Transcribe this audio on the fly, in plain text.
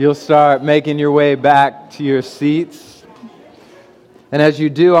You'll start making your way back to your seats. And as you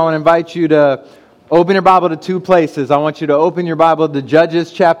do, I want to invite you to open your Bible to two places. I want you to open your Bible to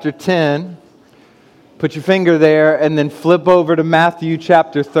Judges chapter 10. Put your finger there and then flip over to Matthew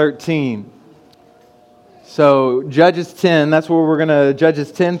chapter 13. So Judges 10,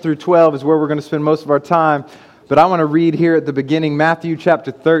 Judges 10 through 12 is where we're going to spend most of our time. But I want to read here at the beginning Matthew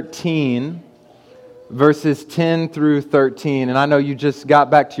chapter 13. Verses 10 through 13. And I know you just got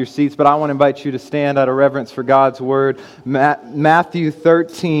back to your seats, but I want to invite you to stand out of reverence for God's Word. Matthew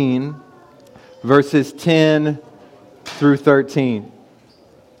 13, verses 10 through 13.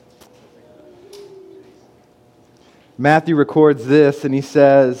 Matthew records this, and he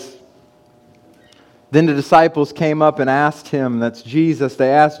says, "Then the disciples came up and asked him," that's Jesus,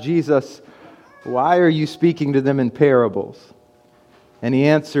 they asked Jesus, "Why are you speaking to them in parables?" And he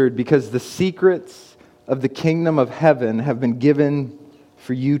answered, "Because the secrets of the kingdom of heaven have been given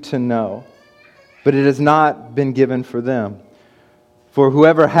for you to know, but it has not been given for them. For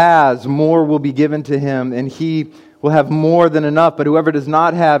whoever has, more will be given to him, and he will have more than enough. But whoever does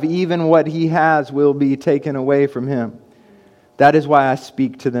not have, even what he has will be taken away from him. That is why I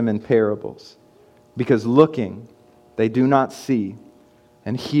speak to them in parables. Because looking, they do not see,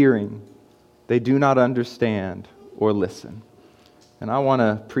 and hearing, they do not understand or listen." And I want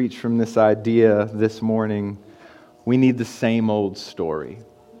to preach from this idea this morning. We need the same old story.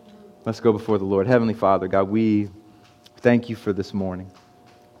 Let's go before the Lord. Heavenly Father, God, we thank you for this morning.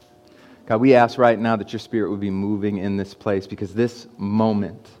 God, we ask right now that your Spirit would be moving in this place because this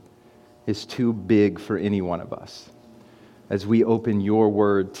moment is too big for any one of us as we open your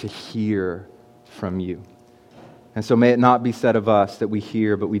word to hear from you. And so may it not be said of us that we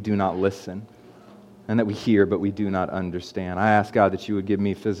hear but we do not listen, and that we hear but we do not understand. I ask, God, that you would give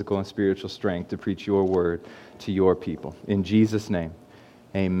me physical and spiritual strength to preach your word to your people. In Jesus' name,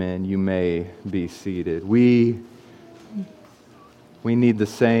 amen. You may be seated. We need the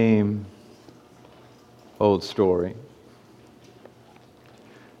same old story.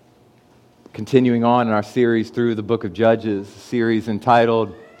 Continuing on in our series through the book of Judges, a series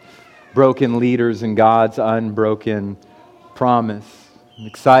entitled Broken Leaders and God's Unbroken Promise. I'm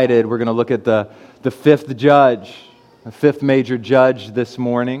excited. We're going to look at the fifth judge, the fifth major judge this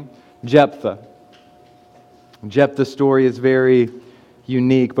morning, Jephthah. Jephthah's story is very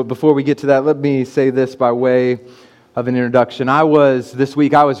unique. But before we get to that, let me say this by way of an introduction. This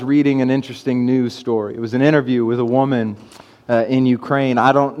week I was reading an interesting news story. It was an interview with a woman in Ukraine.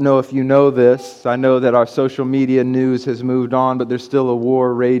 I don't know if you know this. I know that our social media news has moved on, but there's still a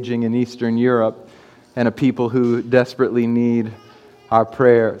war raging in Eastern Europe and a people who desperately need our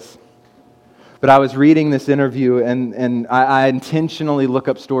prayers. But I was reading this interview, and I intentionally look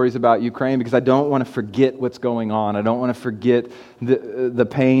up stories about Ukraine because I don't want to forget what's going on. I don't want to forget the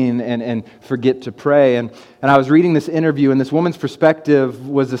pain and forget to pray. And I was reading this interview, and this woman's perspective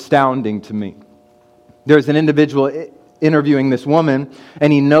was astounding to me. There's an individual interviewing this woman,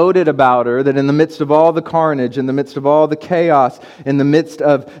 and he noted about her that in the midst of all the carnage, in the midst of all the chaos, in the midst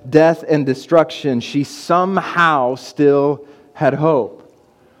of death and destruction, she somehow still had hope.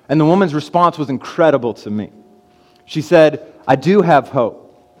 And the woman's response was incredible to me. She said, "I do have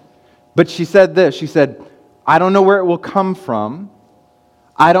hope." But she said this, she said, "I don't know where it will come from.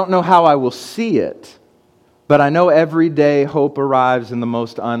 I don't know how I will see it. But I know every day hope arrives in the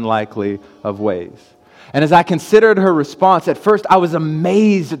most unlikely of ways." And as I considered her response, at first I was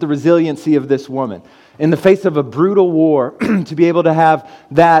amazed at the resiliency of this woman. In the face of a brutal war, to be able to have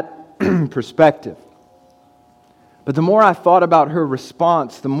that perspective. But the more I thought about her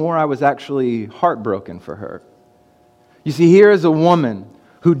response, the more I was actually heartbroken for her. You see, here is a woman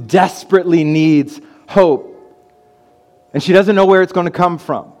who desperately needs hope. And she doesn't know where it's going to come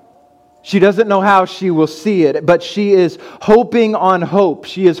from. She doesn't know how she will see it, but she is hoping on hope.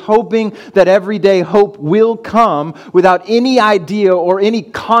 She is hoping that every day hope will come without any idea or any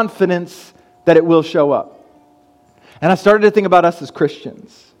confidence that it will show up. And I started to think about us as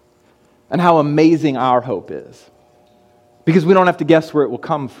Christians and how amazing our hope is. Because we don't have to guess where it will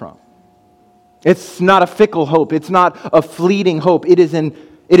come from. It's not a fickle hope. It's not a fleeting hope. It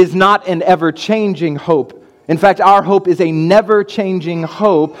is not an ever-changing hope. In fact, our hope is a never-changing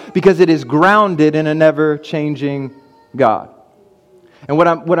hope because it is grounded in a never-changing God. And what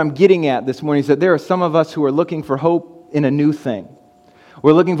I'm getting at this morning is that there are some of us who are looking for hope in a new thing.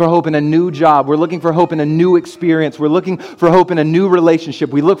 We're looking for hope in a new job. We're looking for hope in a new experience. We're looking for hope in a new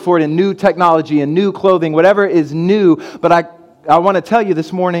relationship. We look for it in new technology and new clothing, whatever is new. But I want to tell you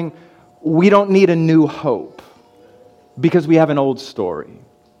this morning, we don't need a new hope because we have an old story.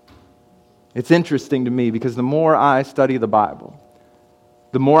 It's interesting to me because the more I study the Bible,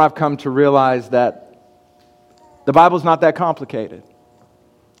 the more I've come to realize that the Bible's not that complicated.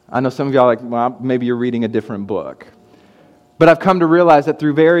 I know some of y'all are like, well, maybe you're reading a different book. But I've come to realize that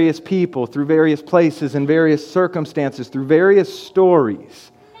through various people, through various places, in various circumstances, through various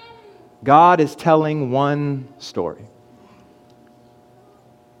stories, God is telling one story.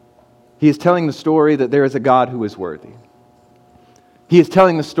 He is telling the story that there is a God who is worthy. He is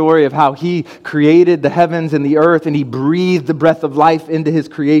telling the story of how He created the heavens and the earth, and He breathed the breath of life into His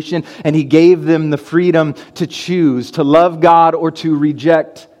creation, and He gave them the freedom to choose, to love God or to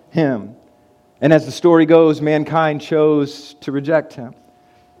reject Him. And as the story goes, mankind chose to reject Him.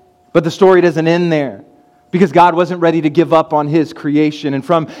 But the story doesn't end there, because God wasn't ready to give up on His creation. And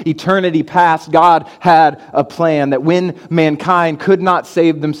from eternity past, God had a plan that when mankind could not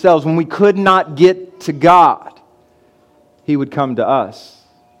save themselves, when we could not get to God, He would come to us.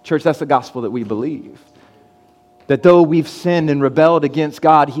 Church, that's the gospel that we believe. That though we've sinned and rebelled against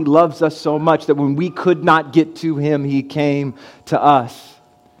God, He loves us so much that when we could not get to Him, He came to us.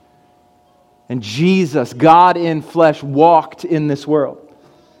 And Jesus, God in flesh, walked in this world,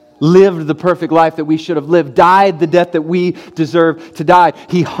 lived the perfect life that we should have lived, died the death that we deserve to die.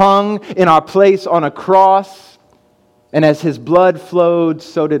 He hung in our place on a cross, and as His blood flowed,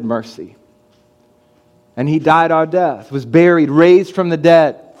 so did mercy. And He died our death, was buried, raised from the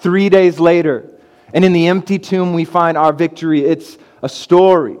dead 3 days later. And in the empty tomb we find our victory. It's a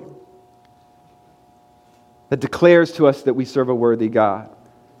story that declares to us that we serve a worthy God.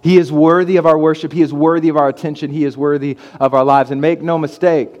 He is worthy of our worship. He is worthy of our attention. He is worthy of our lives. And make no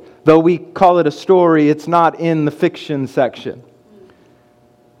mistake, though we call it a story, it's not in the fiction section.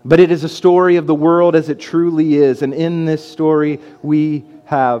 But it is a story of the world as it truly is. And in this story, we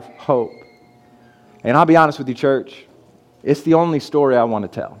have hope. And I'll be honest with you, church, it's the only story I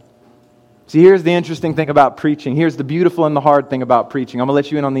want to tell. See, here's the interesting thing about preaching. Here's the beautiful and the hard thing about preaching. I'm going to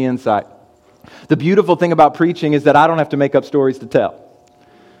let you in on the inside. The beautiful thing about preaching is that I don't have to make up stories to tell.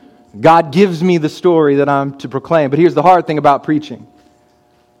 God gives me the story that I'm to proclaim. But here's the hard thing about preaching.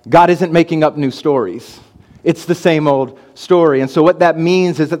 God isn't making up new stories. It's the same old story. And so what that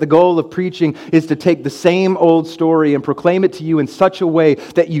means is that the goal of preaching is to take the same old story and proclaim it to you in such a way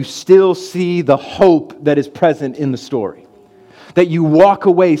that you still see the hope that is present in the story. That you walk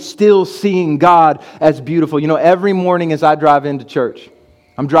away still seeing God as beautiful. You know, every morning as I drive into church,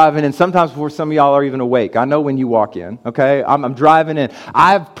 I'm driving in, sometimes before some of y'all are even awake. I know when you walk in, okay? I'm driving in.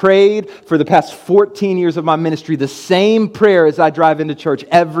 I've prayed for the past 14 years of my ministry the same prayer as I drive into church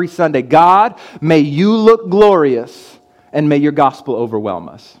every Sunday. God, may you look glorious and may your gospel overwhelm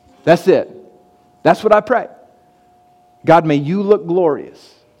us. That's it. That's what I pray. God, may you look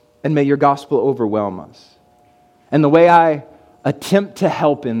glorious and may your gospel overwhelm us. And the way I attempt to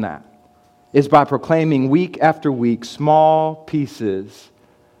help in that is by proclaiming week after week small pieces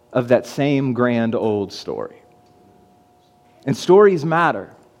of that same grand old story. And stories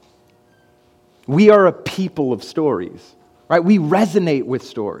matter. We are a people of stories, right? We resonate with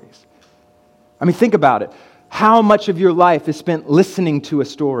stories. I mean, think about it. How much of your life is spent listening to a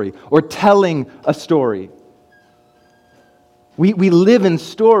story or telling a story? We live in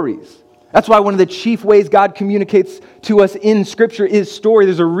stories. That's why one of the chief ways God communicates to us in Scripture is story.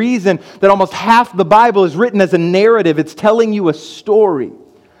 There's a reason that almost half the Bible is written as a narrative. It's telling you a story.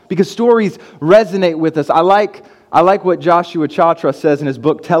 Because stories resonate with us. I like what Joshua Chatra says in his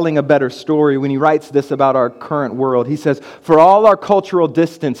book, Telling a Better Story, when he writes this about our current world. He says, for all our cultural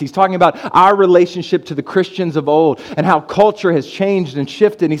distance, he's talking about our relationship to the Christians of old and how culture has changed and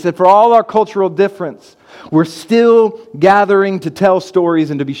shifted. And he said, for all our cultural difference, we're still gathering to tell stories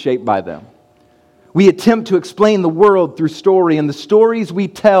and to be shaped by them. We attempt to explain the world through story, and the stories we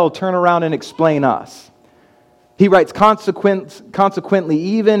tell turn around and explain us. He writes, consequently,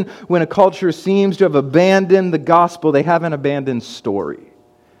 even when a culture seems to have abandoned the gospel, they haven't abandoned story.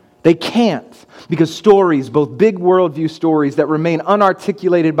 They can't, because stories, both big worldview stories that remain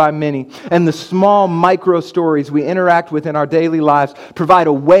unarticulated by many, and the small micro stories we interact with in our daily lives, provide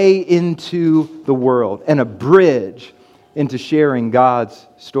a way into the world and a bridge into sharing God's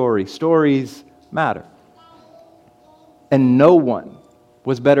story. Stories matter. And no one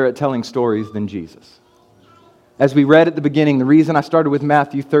was better at telling stories than Jesus. As we read at the beginning, the reason I started with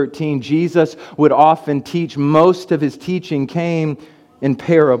Matthew 13, Jesus would often teach. Most of his teaching came in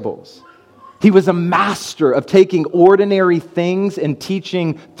parables. He was a master of taking ordinary things and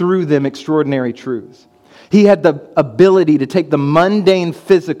teaching through them extraordinary truths. He had the ability to take the mundane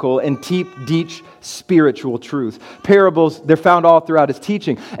physical and teach spiritual truths. Parables, they're found all throughout his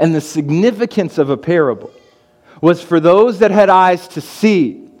teaching. And the significance of a parable was for those that had eyes to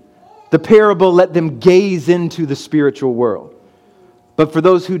see. The parable let them gaze into the spiritual world. But for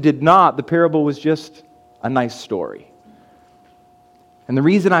those who did not, the parable was just a nice story. And the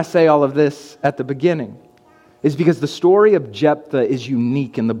reason I say all of this at the beginning is because the story of Jephthah is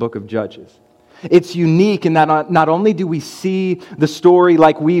unique in the book of Judges. It's unique in that not only do we see the story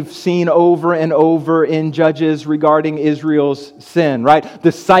like we've seen over and over in Judges regarding Israel's sin, right?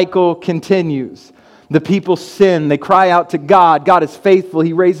 The cycle continues. The people sin. They cry out to God. God is faithful.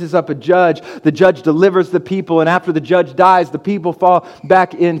 He raises up a judge. The judge delivers the people. And after the judge dies, the people fall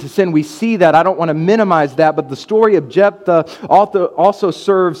back into sin. We see that. I don't want to minimize that. But the story of Jephthah also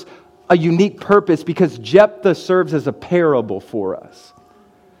serves a unique purpose because Jephthah serves as a parable for us.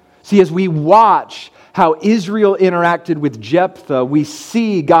 See, as we watch how Israel interacted with Jephthah, we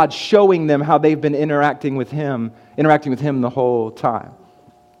see God showing them how they've been interacting with him the whole time.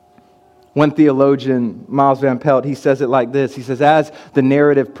 One theologian, Miles Van Pelt, he says it like this. He says, as the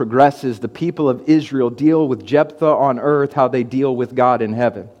narrative progresses, the people of Israel deal with Jephthah on earth how they deal with God in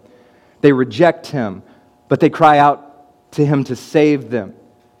heaven. They reject him, but they cry out to him to save them.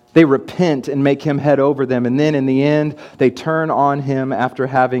 They repent and make him head over them. And then in the end, they turn on him after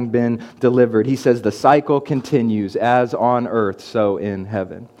having been delivered. He says the cycle continues as on earth, so in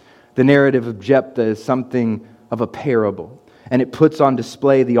heaven. The narrative of Jephthah is something of a parable. And it puts on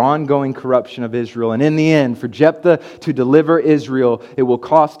display the ongoing corruption of Israel. And in the end, for Jephthah to deliver Israel, it will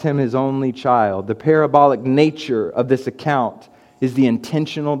cost him his only child. The parabolic nature of this account is the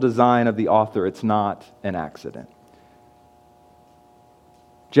intentional design of the author. It's not an accident.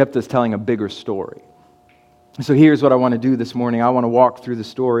 Jephthah's telling a bigger story. So here's what I want to do this morning. I want to walk through the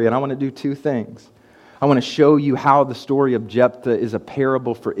story, and I want to do two things. I want to show you how the story of Jephthah is a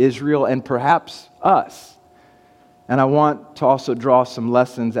parable for Israel and perhaps us. And I want to also draw some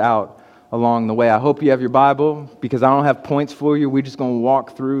lessons out along the way. I hope you have your Bible, because I don't have points for you. We're just going to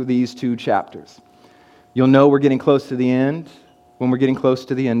walk through these two chapters. You'll know we're getting close to the end when we're getting close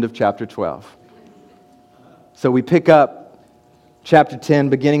to the end of chapter 12. So we pick up chapter 10,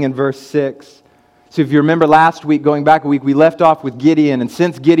 beginning in verse 6. So if you remember last week, going back a week, we left off with Gideon. And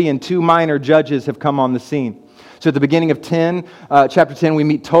since Gideon, two minor judges have come on the scene. So at the beginning of chapter 10, we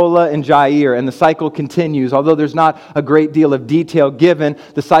meet Tola and Jair, and the cycle continues. Although there's not a great deal of detail given,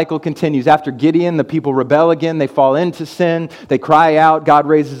 the cycle continues. After Gideon, the people rebel again. They fall into sin. They cry out. God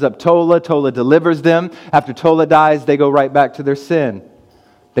raises up Tola. Tola delivers them. After Tola dies, they go right back to their sin.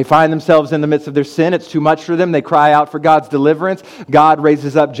 They find themselves in the midst of their sin. It's too much for them. They cry out for God's deliverance. God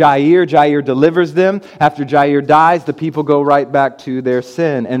raises up Jair. Jair delivers them. After Jair dies, the people go right back to their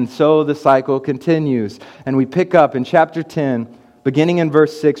sin. And so the cycle continues. And we pick up in chapter 10, beginning in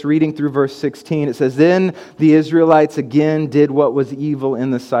verse 6, reading through verse 16. It says, Then the Israelites again did what was evil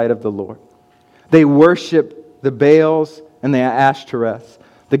in the sight of the Lord. They worshipped the Baals and the Ashtoreths,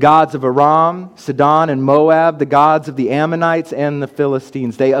 the gods of Aram, Sidon, and Moab, the gods of the Ammonites and the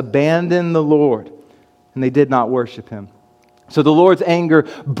Philistines. They abandoned the Lord, and they did not worship him. So the Lord's anger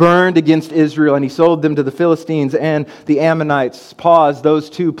burned against Israel, and he sold them to the Philistines and the Ammonites. Pause. Those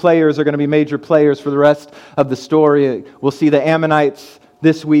two players are going to be major players for the rest of the story. We'll see the Ammonites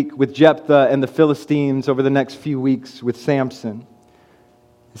this week with Jephthah and the Philistines over the next few weeks with Samson.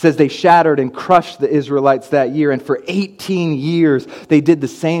 It says they shattered and crushed the Israelites that year, and for 18 years they did the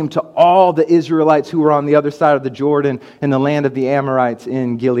same to all the Israelites who were on the other side of the Jordan in the land of the Amorites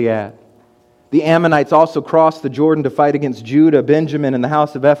in Gilead. The Ammonites also crossed the Jordan to fight against Judah, Benjamin, and the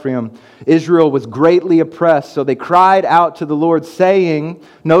house of Ephraim. Israel was greatly oppressed, so they cried out to the Lord, saying,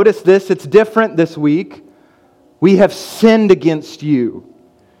 notice this, it's different this week. We have sinned against you.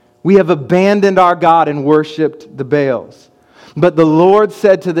 We have abandoned our God and worshipped the Baals. But the Lord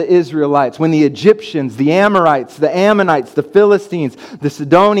said to the Israelites, when the Egyptians, the Amorites, the Ammonites, the Philistines, the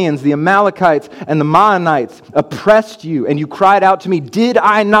Sidonians, the Amalekites, and the Maonites oppressed you, and you cried out to me, did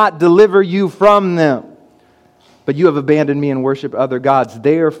I not deliver you from them? But you have abandoned me and worshiped other gods.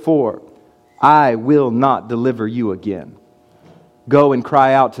 Therefore, I will not deliver you again. Go and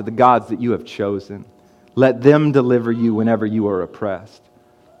cry out to the gods that you have chosen. Let them deliver you whenever you are oppressed.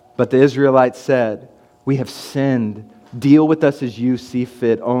 But the Israelites said, we have sinned. Deal with us as you see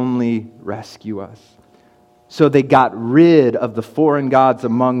fit, only rescue us. So they got rid of the foreign gods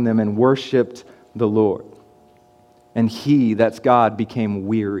among them and worshipped the Lord. And he, that's God, became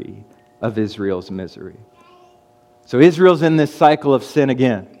weary of Israel's misery. So Israel's in this cycle of sin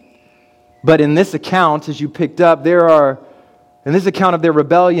again. But in this account, as you picked up, in this account of their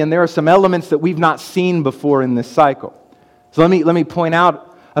rebellion, there are some elements that we've not seen before in this cycle. So let me point out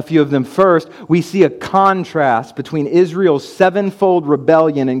a few of them. First, we see a contrast between Israel's sevenfold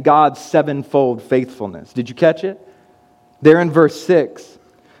rebellion and God's sevenfold faithfulness. Did you catch it? There in verse 6.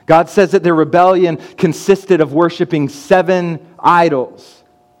 God says that their rebellion consisted of worshiping 7 idols.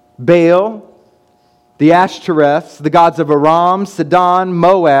 Baal, the Ashtoreths, the gods of Aram, Sidon,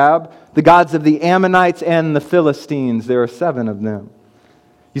 Moab, the gods of the Ammonites, and the Philistines. There are 7 of them.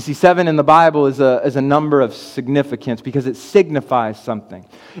 You see, 7 in the Bible is a number of significance because it signifies something.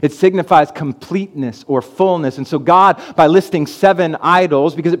 It signifies completeness or fullness. And so God, by listing 7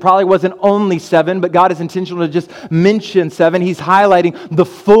 idols, because it probably wasn't only 7, but God is intentional to just mention 7, He's highlighting the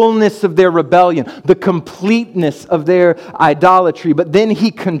fullness of their rebellion, the completeness of their idolatry. But then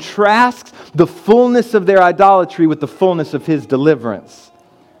He contrasts the fullness of their idolatry with the fullness of His deliverance.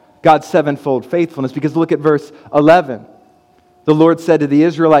 God's 7-fold faithfulness, because look at verse 11. The Lord said to the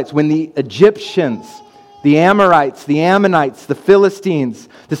Israelites, when the Egyptians, the Amorites, the Ammonites, the Philistines,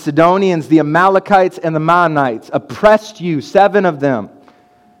 the Sidonians, the Amalekites, and the Maonites oppressed you, 7 of them,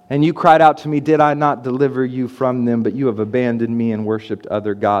 and you cried out to me, did I not deliver you from them? But you have abandoned me and worshipped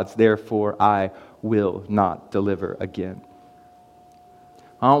other gods. Therefore, I will not deliver again.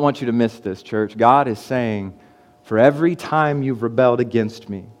 I don't want you to miss this, church. God is saying, for every time you've rebelled against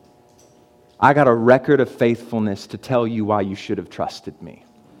me, I got a record of faithfulness to tell you why you should have trusted me.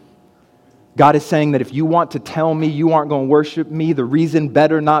 God is saying that if you want to tell me you aren't going to worship me, the reason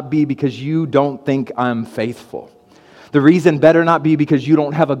better not be because you don't think I'm faithful. The reason better not be because you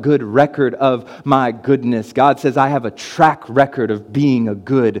don't have a good record of my goodness. God says, I have a track record of being a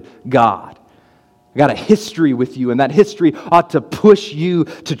good God. I got a history with you, and that history ought to push you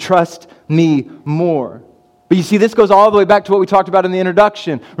to trust me more. But you see, this goes all the way back to what we talked about in the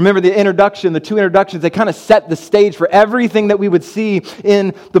introduction. Remember the introduction, the 2 introductions, they kind of set the stage for everything that we would see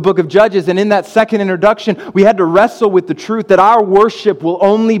in the book of Judges. And in that second introduction, we had to wrestle with the truth that our worship will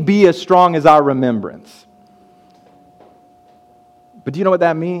only be as strong as our remembrance. But do you know what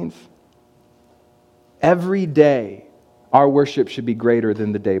that means? Every day, our worship should be greater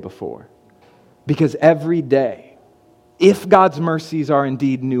than the day before. Because every day, if God's mercies are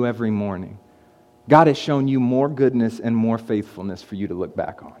indeed new every morning, God has shown you more goodness and more faithfulness for you to look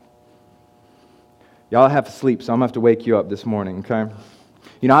back on. Y'all have to sleep, so I'm going to have to wake you up this morning, okay?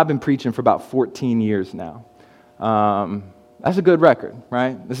 You know, I've been preaching for about 14 years now. That's a good record,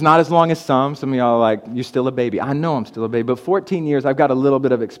 right? It's not as long as some. Some of y'all are like, you're still a baby. I know I'm still a baby, but 14 years, I've got a little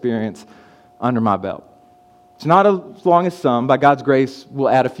bit of experience under my belt. It's not as long as some. By God's grace, we'll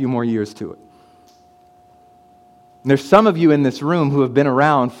add a few more years to it. And there's some of you in this room who have been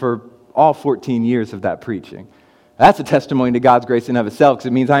around for all 14 years of that preaching. That's a testimony to God's grace in and of itself, because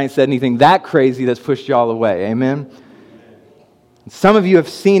it means I ain't said anything that crazy that's pushed y'all away. Amen? Some of you have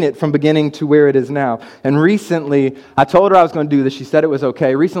seen it from beginning to where it is now. And recently, I told her I was going to do this. She said it was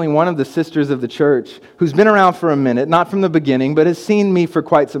okay. Recently, one of the sisters of the church, who's been around for a minute, not from the beginning, but has seen me for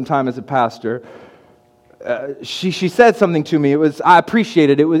quite some time as a pastor, she said something to me. I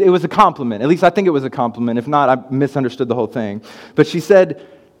appreciated it. It was a compliment. At least I think it was a compliment. If not, I misunderstood the whole thing. But she said,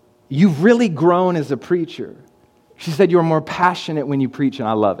 you've really grown as a preacher. She said, you're more passionate when you preach, and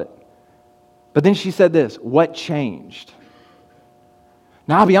I love it. But then she said this, what changed?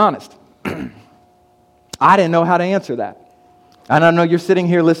 Now, I'll be honest. I didn't know how to answer that. And I know you're sitting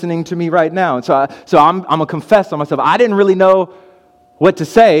here listening to me right now. And so I'm going to confess on myself. I didn't really know what to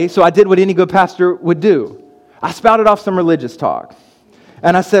say, so I did what any good pastor would do. I spouted off some religious talk.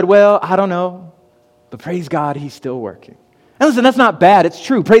 And I said, well, I don't know, but praise God, He's still working. And listen, that's not bad. It's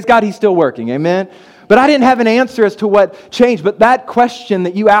true. Praise God, He's still working. Amen? But I didn't have an answer as to what changed. But that question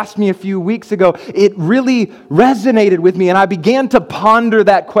that you asked me a few weeks ago, it really resonated with me. And I began to ponder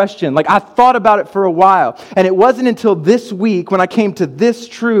that question. Like, I thought about it for a while. And it wasn't until this week when I came to this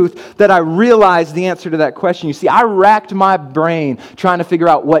truth that I realized the answer to that question. You see, I racked my brain trying to figure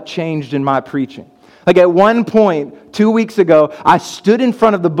out what changed in my preaching. Like at one point, 2 weeks ago, I stood in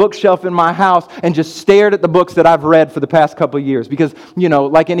front of the bookshelf in my house and just stared at the books that I've read for the past couple of years. Because, you know,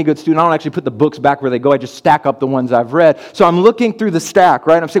 like any good student, I don't actually put the books back where they go. I just stack up the ones I've read. So I'm looking through the stack,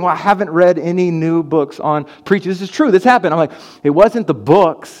 right? I'm saying, well, I haven't read any new books on preaching. This is true. This happened. I'm like, it wasn't the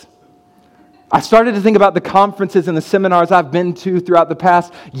books. I started to think about the conferences and the seminars I've been to throughout the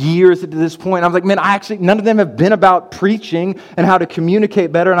past years at this point. I was like, man, none of them have been about preaching and how to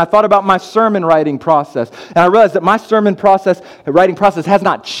communicate better. And I thought about my sermon writing process. And I realized that my writing process has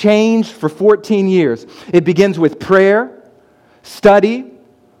not changed for 14 years. It begins with prayer, study,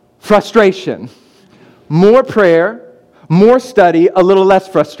 frustration. More prayer, more study, a little less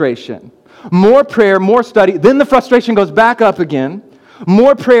frustration. More prayer, more study, then the frustration goes back up again.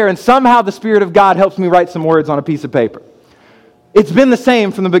 More prayer, and somehow the Spirit of God helps me write some words on a piece of paper. It's been the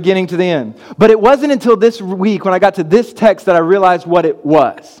same from the beginning to the end. But it wasn't until this week when I got to this text that I realized what it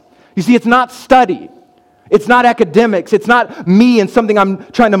was. You see, it's not study. It's not academics. It's not me and something I'm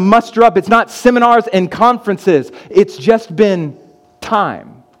trying to muster up. It's not seminars and conferences. It's just been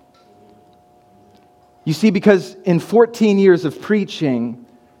time. You see, because in 14 years of preaching,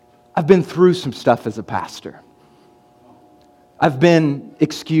 I've been through some stuff as a pastor. I've been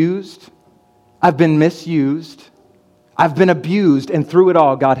excused. I've been misused. I've been abused. And through it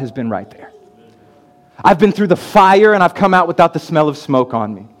all, God has been right there. I've been through the fire and I've come out without the smell of smoke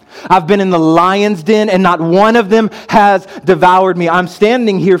on me. I've been in the lion's den and not one of them has devoured me. I'm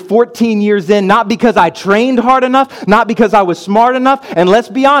standing here 14 years in, not because I trained hard enough, not because I was smart enough, and let's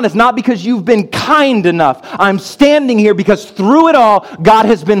be honest, not because you've been kind enough. I'm standing here because through it all, God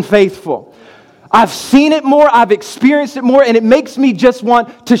has been faithful. I've seen it more, I've experienced it more, and it makes me just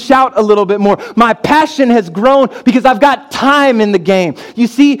want to shout a little bit more. My passion has grown because I've got time in the game. You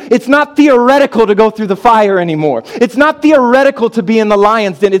see, it's not theoretical to go through the fire anymore. It's not theoretical to be in the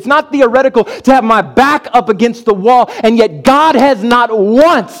lion's den. It's not theoretical to have my back up against the wall, and yet God has not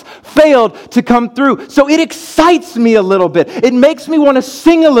once failed to come through. So it excites me a little bit. It makes me want to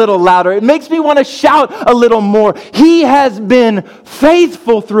sing a little louder. It makes me want to shout a little more. He has been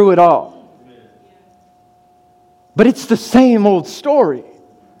faithful through it all. But it's the same old story.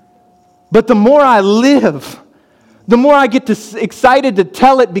 But the more I live, the more I get excited to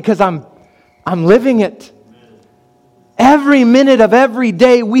tell it because I'm living it. Every minute of every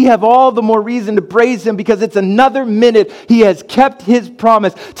day, we have all the more reason to praise Him because it's another minute He has kept His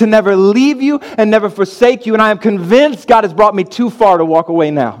promise to never leave you and never forsake you. And I am convinced God has brought me too far to walk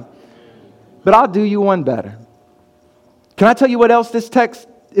away now. But I'll do you one better. Can I tell you what else this text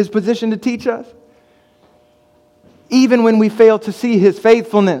is positioned to teach us? Even when we fail to see His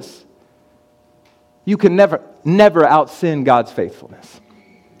faithfulness, you can never out-sin God's faithfulness.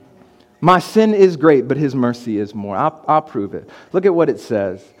 My sin is great, but His mercy is more. I'll prove it. Look at what it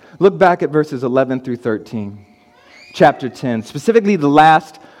says. Look back at verses 11 through 13, chapter 10, specifically the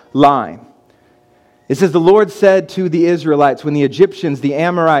last line. It says, the Lord said to the Israelites, when the Egyptians, the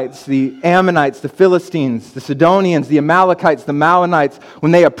Amorites, the Ammonites, the Philistines, the Sidonians, the Amalekites, the Maonites,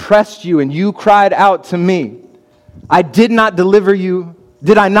 when they oppressed you and you cried out to me, did I not deliver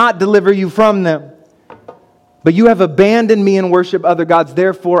you from them? But you have abandoned me and worship other gods,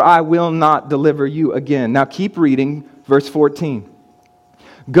 therefore I will not deliver you again. Now keep reading, verse 14.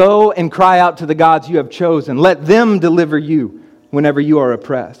 Go and cry out to the gods you have chosen. Let them deliver you whenever you are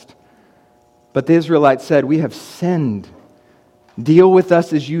oppressed. But the Israelites said, we have sinned. Deal with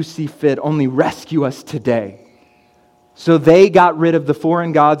us as you see fit, only rescue us today. So they got rid of the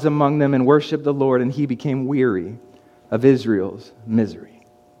foreign gods among them and worshiped the Lord, and He became weary of Israel's misery.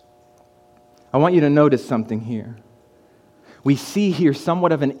 I want you to notice something here. We see here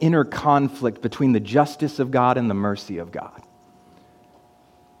somewhat of an inner conflict between the justice of God and the mercy of God.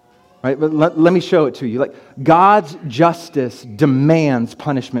 Right? But let me show it to you. God's justice demands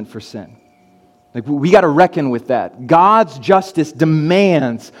punishment for sin. We got to reckon with that. God's justice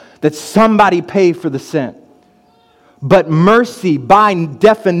demands that somebody pay for the sin. But mercy, by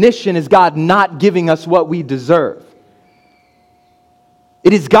definition, is God not giving us what we deserve.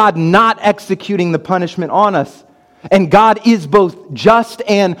 It is God not executing the punishment on us. And God is both just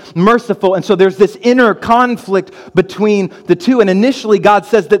and merciful. And so there's this inner conflict between the two. And initially God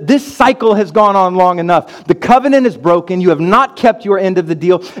says that this cycle has gone on long enough. The covenant is broken. You have not kept your end of the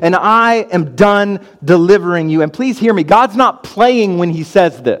deal. And I am done delivering you. And please hear me. God's not playing when He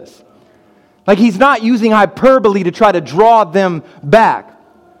says this. He's not using hyperbole to try to draw them back.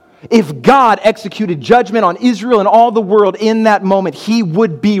 If God executed judgment on Israel and all the world in that moment, He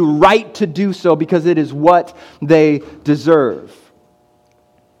would be right to do so because it is what they deserve.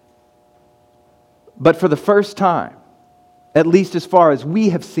 But for the first time, at least as far as we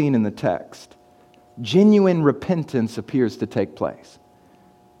have seen in the text, genuine repentance appears to take place.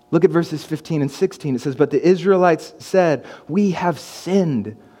 Look at verses 15 and 16. It says, but the Israelites said, we have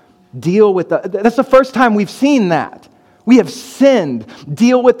sinned. Deal with us. That's the first time we've seen that. We have sinned.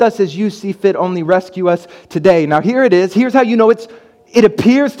 Deal with us as you see fit. Only rescue us today. Now here it is. Here's how you know it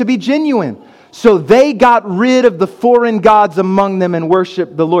appears to be genuine. So they got rid of the foreign gods among them and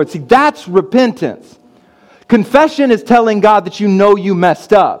worshiped the Lord. See, that's repentance. Confession is telling God that you know you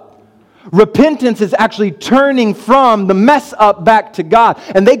messed up. Repentance is actually turning from the mess up back to God.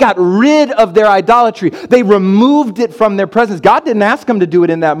 And they got rid of their idolatry. They removed it from their presence. God didn't ask them to do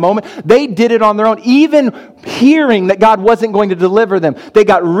it in that moment. They did it on their own. Even hearing that God wasn't going to deliver them, they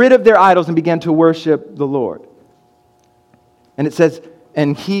got rid of their idols and began to worship the Lord. And it says,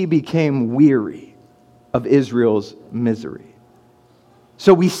 and He became weary of Israel's misery.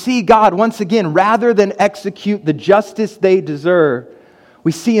 So we see God once again, rather than execute the justice they deserve,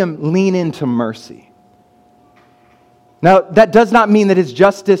 we see Him lean into mercy. Now, that does not mean that his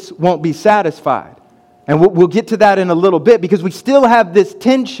justice won't be satisfied. And we'll get to that in a little bit, because we still have this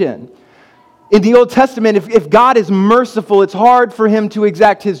tension. In the Old Testament, if God is merciful, it's hard for him to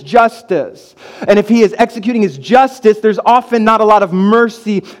exact his justice. And if he is executing his justice, there's often not a lot of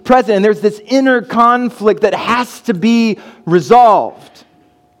mercy present. And there's this inner conflict that has to be resolved.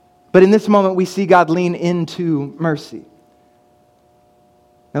 But in this moment, we see God lean into mercy.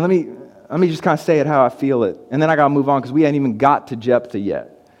 Now let me just kind of say it how I feel it. And then I got to move on, because we ain't even got to Jephthah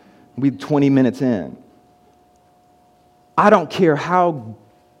yet. We're 20 minutes in. I don't care how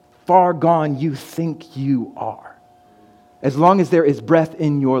far gone you think you are. As long as there is breath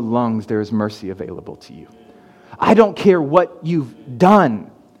in your lungs, there is mercy available to you. I don't care what you've done.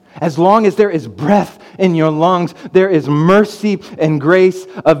 As long as there is breath in your lungs, there is mercy and grace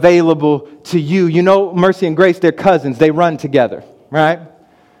available to you. You know, mercy and grace, they're cousins. They run together, right?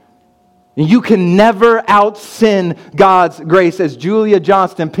 You can never out-sin God's grace. As Julia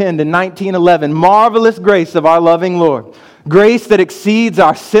Johnston penned in 1911, marvelous grace of our loving Lord. Grace that exceeds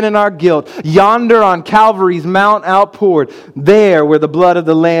our sin and our guilt. Yonder on Calvary's mount outpoured. There where the blood of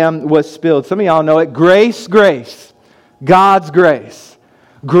the Lamb was spilled. Some of y'all know it. Grace, grace. God's grace.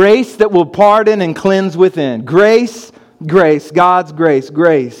 Grace that will pardon and cleanse within. Grace, grace. God's grace.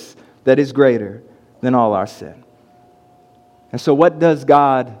 Grace that is greater than all our sin. And so what does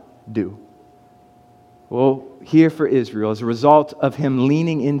God do? Well, here for Israel, as a result of him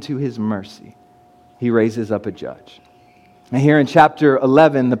leaning into his mercy, he raises up a judge. And here in chapter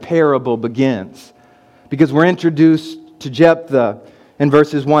 11, the parable begins, because we're introduced to Jephthah in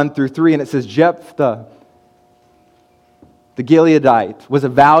verses 1 through 3, and it says, Jephthah, the Gileadite, was a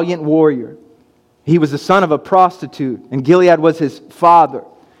valiant warrior. He was the son of a prostitute, and Gilead was his father.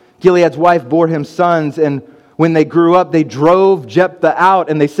 Gilead's wife bore him sons, and when they grew up, they drove Jephthah out,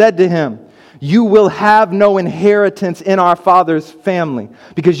 and they said to him, you will have no inheritance in our father's family,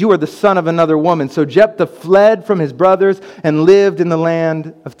 because you are the son of another woman. So Jephthah fled from his brothers and lived in the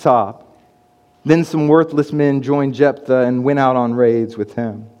land of Tob. Then some worthless men joined Jephthah and went out on raids with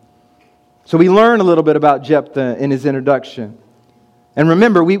him. So we learn a little bit about Jephthah in his introduction. And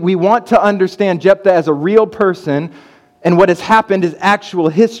remember, we want to understand Jephthah as a real person, and what has happened is actual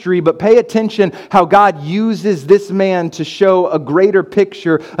history, but pay attention how God uses this man to show a greater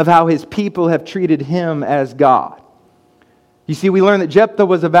picture of how his people have treated him as God. You see, we learn that Jephthah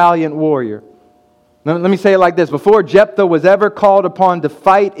was a valiant warrior. Now, let me say it like this. Before Jephthah was ever called upon to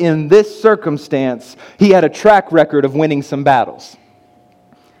fight in this circumstance, he had a track record of winning some battles.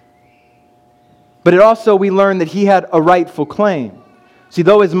 But we learn that he had a rightful claim. See,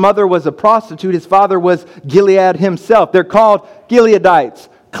 though his mother was a prostitute, his father was Gilead himself. They're called Gileadites.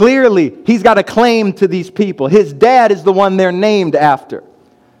 Clearly, he's got a claim to these people. His dad is the one they're named after.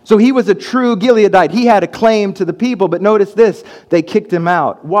 So he was a true Gileadite. He had a claim to the people. But notice this, they kicked him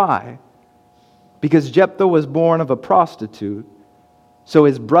out. Why? Because Jephthah was born of a prostitute. So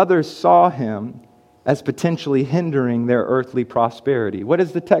his brothers saw him as potentially hindering their earthly prosperity. What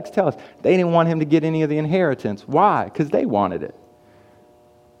does the text tell us? They didn't want him to get any of the inheritance. Why? Because they wanted it.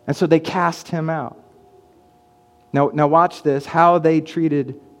 And so they cast him out. Now watch this. How they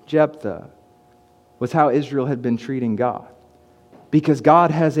treated Jephthah was how Israel had been treating God. Because God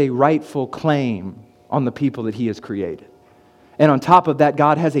has a rightful claim on the people that he has created. And on top of that,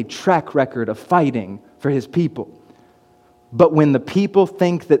 God has a track record of fighting for his people. But when the people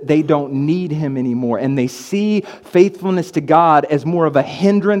think that they don't need him anymore, and they see faithfulness to God as more of a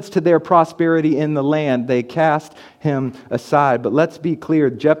hindrance to their prosperity in the land, they cast him aside. But let's be clear,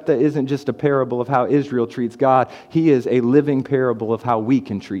 Jephthah isn't just a parable of how Israel treats God. He is a living parable of how we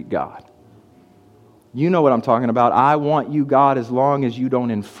can treat God. You know what I'm talking about. I want you, God, as long as you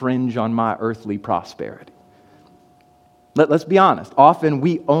don't infringe on my earthly prosperity. Let's be honest. Often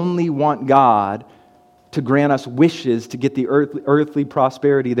we only want God to grant us wishes to get the earthly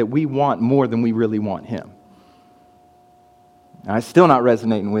prosperity that we want more than we really want him. Now, it's still not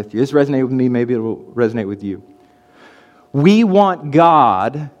resonating with you. It's resonating with me. Maybe it will resonate with you. We want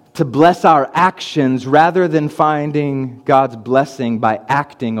God to bless our actions rather than finding God's blessing by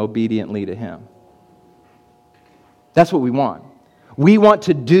acting obediently to him. That's what we want. We want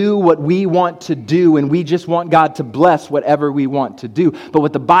to do what we want to do, and we just want God to bless whatever we want to do. But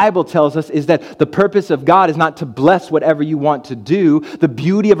what the Bible tells us is that the purpose of God is not to bless whatever you want to do. The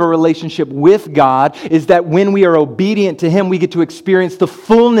beauty of a relationship with God is that when we are obedient to him, we get to experience the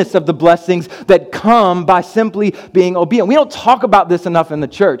fullness of the blessings that come by simply being obedient. We don't talk about this enough in the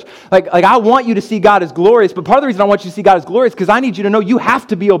church. Like I want you to see God as glorious, but part of the reason I want you to see God as glorious is because I need you to know you have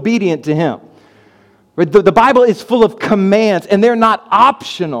to be obedient to him. The Bible is full of commands, and they're not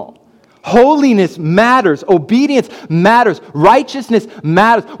optional. Holiness matters. Obedience matters. Righteousness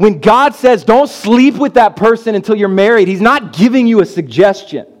matters. When God says, don't sleep with that person until you're married, He's not giving you a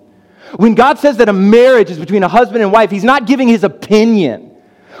suggestion. When God says that a marriage is between a husband and wife, He's not giving His opinion.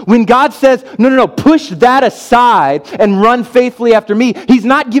 When God says, no, push that aside and run faithfully after me, He's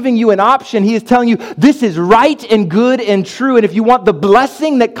not giving you an option. He is telling you, this is right and good and true. And if you want the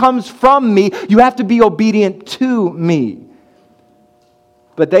blessing that comes from me, you have to be obedient to me.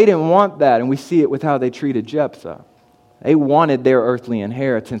 But they didn't want that, and we see it with how they treated Jephthah. They wanted their earthly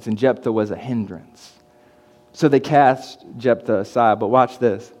inheritance, and Jephthah was a hindrance. So they cast Jephthah aside. But watch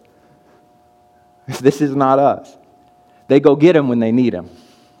this. This is not us. They go get him when they need him.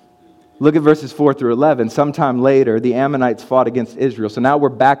 Look at verses 4 through 11. Sometime later, the Ammonites fought against Israel. So now we're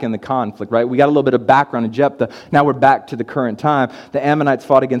back in the conflict, right? We got a little bit of background in Jephthah. Now we're back to the current time. The Ammonites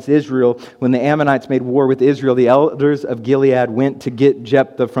fought against Israel. When the Ammonites made war with Israel, the elders of Gilead went to get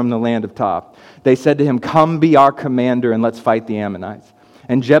Jephthah from the land of Tob. They said to him, come be our commander and let's fight the Ammonites.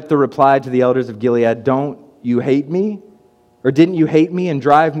 And Jephthah replied to the elders of Gilead, don't you hate me? Or didn't you hate me and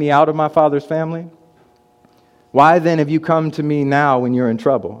drive me out of my father's family? Why then have you come to me now when you're in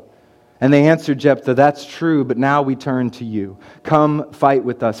trouble? And they answered Jephthah, that's true, but now we turn to you. Come fight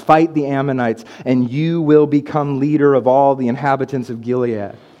with us, fight the Ammonites, and you will become leader of all the inhabitants of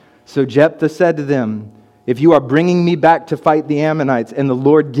Gilead. So Jephthah said to them, if you are bringing me back to fight the Ammonites, and the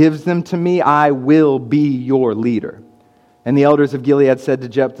Lord gives them to me, I will be your leader. And the elders of Gilead said to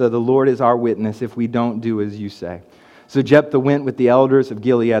Jephthah, the Lord is our witness if we don't do as you say. So Jephthah went with the elders of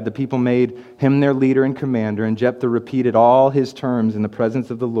Gilead. The people made him their leader and commander, and Jephthah repeated all his terms in the presence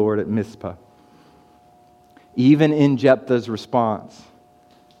of the Lord at Mizpah. Even in Jephthah's response,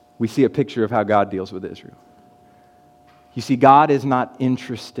 we see a picture of how God deals with Israel. You see, God is not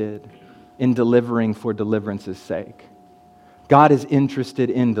interested in delivering for deliverance's sake. God is interested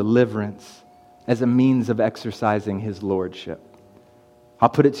in deliverance as a means of exercising His lordship. I'll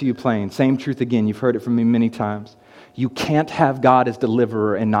put it to you plain. Same truth again. You've heard it from me many times. You can't have God as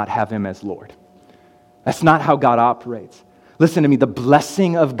deliverer and not have Him as Lord. That's not how God operates. Listen to me. The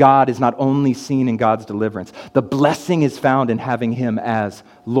blessing of God is not only seen in God's deliverance. The blessing is found in having Him as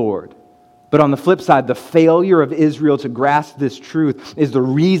Lord. But on the flip side, the failure of Israel to grasp this truth is the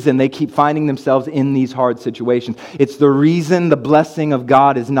reason they keep finding themselves in these hard situations. It's the reason the blessing of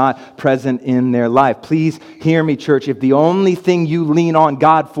God is not present in their life. Please hear me, church. If the only thing you lean on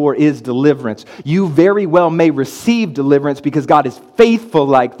God for is deliverance, you very well may receive deliverance because God is faithful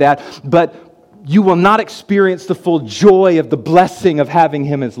like that, but you will not experience the full joy of the blessing of having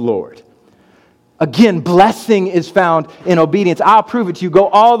Him as Lord. Again, blessing is found in obedience. I'll prove it to you. Go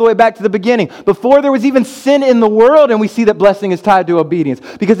all the way back to the beginning. Before there was even sin in the world, and we see that blessing is tied to obedience.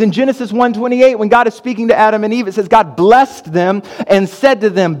 Because in Genesis 1:28, when God is speaking to Adam and Eve, it says, God blessed them and said to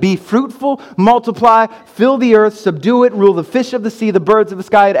them, be fruitful, multiply, fill the earth, subdue it, rule the fish of the sea, the birds of the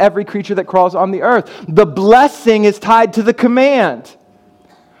sky, and every creature that crawls on the earth. The blessing is tied to the command.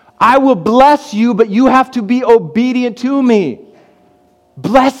 I will bless you, but you have to be obedient to me.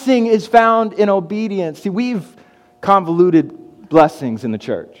 Blessing is found in obedience. See, we've convoluted blessings in the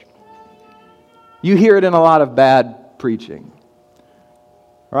church. You hear it in a lot of bad preaching,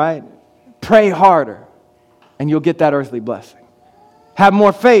 right? Pray harder, and you'll get that earthly blessing. Have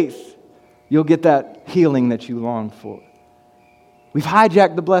more faith, you'll get that healing that you long for. We've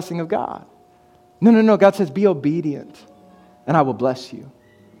hijacked the blessing of God. No. God says, be obedient, and I will bless you.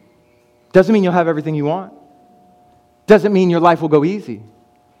 Doesn't mean you'll have everything you want. Doesn't mean your life will go easy,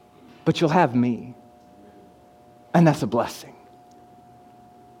 but you'll have me. And that's a blessing.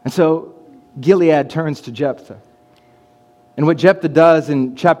 And so Gilead turns to Jephthah. And what Jephthah does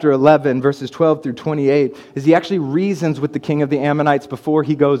in chapter 11, verses 12 through 28, is he actually reasons with the king of the Ammonites before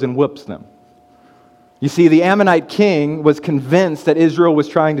he goes and whoops them. You see, the Ammonite king was convinced that Israel was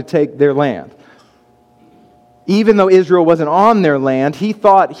trying to take their land. Even though Israel wasn't on their land, he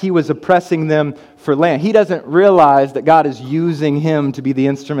thought he was oppressing them for land. He doesn't realize that God is using him to be the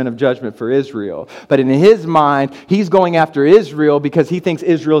instrument of judgment for Israel. But in his mind, he's going after Israel because he thinks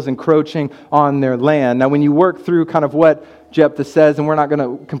Israel is encroaching on their land. Now, when you work through kind of what Jephthah says, and we're not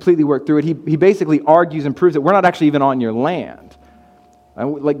going to completely work through it, he basically argues and proves that we're not actually even on your land.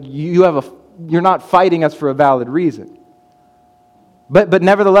 Like you're not fighting us for a valid reason. But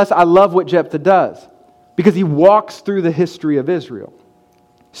nevertheless, I love what Jephthah does. Because he walks through the history of Israel.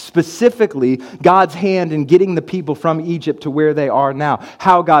 Specifically, God's hand in getting the people from Egypt to where they are now.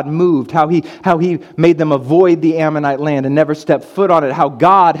 How God moved, how he made them avoid the Ammonite land and never step foot on it. How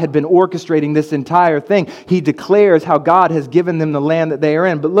God had been orchestrating this entire thing. He declares how God has given them the land that they are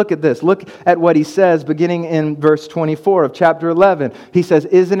in. But look at this. Look at what he says beginning in verse 24 of chapter 11. He says,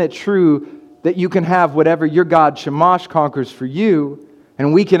 "Isn't it true that you can have whatever your God Shamash conquers for you,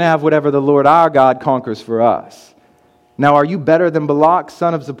 and we can have whatever the Lord our God conquers for us? Now, are you better than Balak,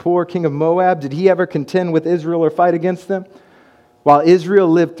 son of Zippor, king of Moab? Did he ever contend with Israel or fight against them? While Israel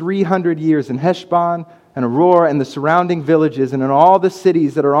lived 300 years in Heshbon and Aroer and the surrounding villages and in all the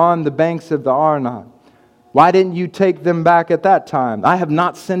cities that are on the banks of the Arnon. Why didn't you take them back at that time? I have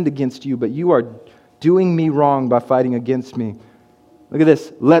not sinned against you, but you are doing me wrong by fighting against me. Look at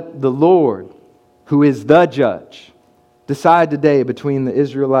this. Let the Lord, who is the judge, decide today between the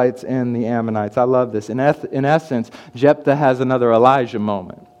Israelites and the Ammonites." I love this. In essence, Jephthah has another Elijah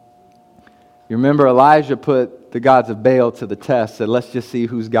moment. You remember Elijah put the gods of Baal to the test, said, let's just see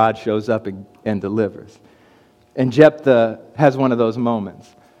whose God shows up and delivers. And Jephthah has one of those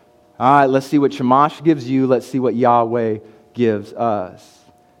moments. All right, let's see what Shamash gives you. Let's see what Yahweh gives us.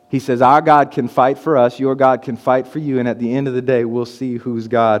 He says, our God can fight for us. Your God can fight for you. And at the end of the day, we'll see whose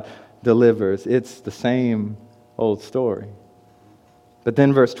God delivers. It's the same old story. But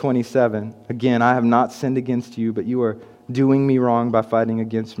then verse 27, again, I have not sinned against you, but you are doing me wrong by fighting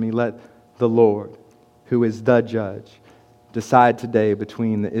against me. Let the Lord, who is the judge, decide today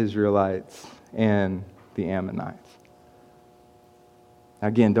between the Israelites and the Ammonites.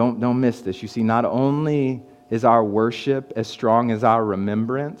 Again, don't miss this. You see, not only is our worship as strong as our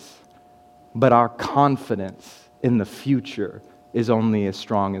remembrance, but our confidence in the future is only as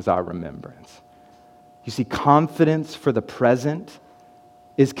strong as our remembrance. You see, confidence for the present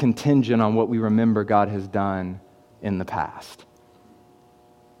is contingent on what we remember God has done in the past.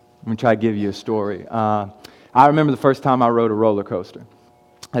 Let me try to give you a story. I remember the first time I rode a roller coaster.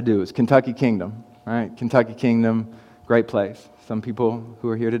 I do. It's Kentucky Kingdom, right? Kentucky Kingdom, great place. Some people who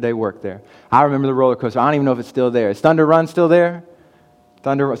are here today work there. I remember the roller coaster. I don't even know if it's still there. Is Thunder Run still there?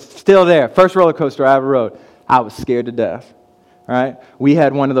 Still there. First roller coaster I ever rode. I was scared to death. All right? We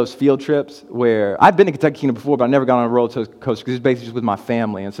had one of those field trips where I've been to Kentucky Kingdom before, but I never got on a roller coaster because it's basically just with my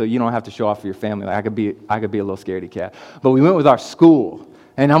family, and so you don't have to show off for your family. Like I could be a little scaredy cat. But we went with our school,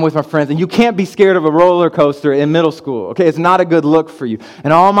 and I'm with my friends, and you can't be scared of a roller coaster in middle school. Okay, it's not a good look for you.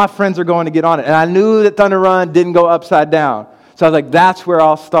 And all my friends are going to get on it, and I knew that Thunder Run didn't go upside down, so I was like, that's where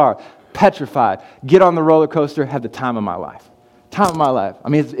I'll start. Petrified. Get on the roller coaster. Have the time of my life. Time of my life. I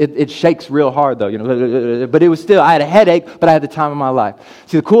mean, it shakes real hard, though, you know. But it was still, I had a headache, but I had the time of my life.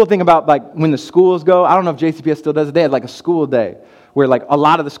 See, the cool thing about, like, when the schools go, I don't know if JCPS still does it, they had, like, a school day where, like, a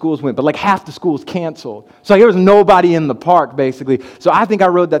lot of the schools went, but, like, half the schools canceled. So there was nobody in the park, basically. So I think I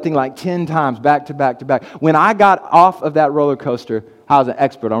rode that thing, like, 10 times, back to back to back. When I got off of that roller coaster, I was an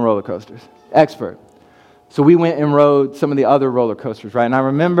expert on roller coasters. Expert. So we went and rode some of the other roller coasters, right? And I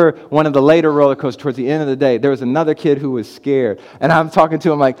remember one of the later roller coasters towards the end of the day, there was another kid who was scared. And I'm talking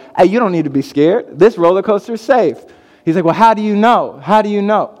to him like, hey, you don't need to be scared. This roller coaster is safe. He's like, well, how do you know? How do you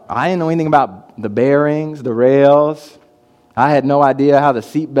know? I didn't know anything about the bearings, the rails. I had no idea how the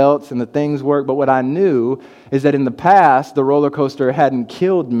seat belts and the things work, but what I knew is that in the past, the roller coaster hadn't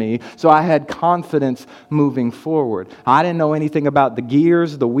killed me, so I had confidence moving forward. I didn't know anything about the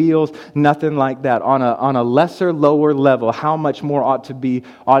gears, the wheels, nothing like that. On a lesser, lower level, how much more ought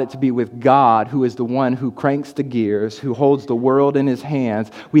it to be with God, who is the one who cranks the gears, who holds the world in his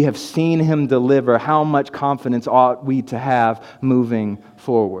hands. We have seen him deliver. How much confidence ought we to have moving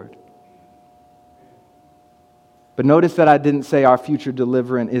forward? But notice that I didn't say our future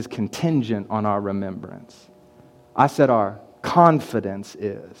deliverance is contingent on our remembrance. I said our confidence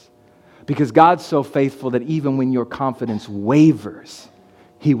is. Because God's so faithful that even when your confidence wavers,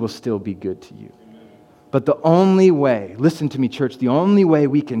 he will still be good to you. But the only way, listen to me, church, the only way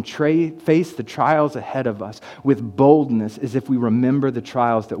we can face the trials ahead of us with boldness is if we remember the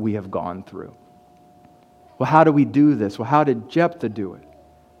trials that we have gone through. Well, how do we do this? Well, how did Jephthah do it?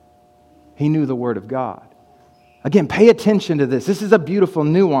 He knew the Word of God. Again, pay attention to this. This is a beautiful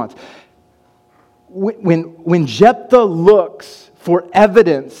nuance. When Jephthah looks for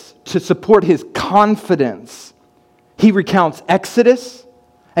evidence to support his confidence, he recounts Exodus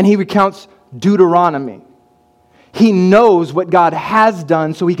and he recounts Deuteronomy. He knows what God has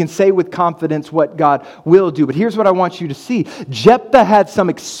done, so he can say with confidence what God will do. But here's what I want you to see. Jephthah had some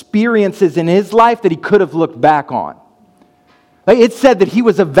experiences in his life that he could have looked back on. It said that he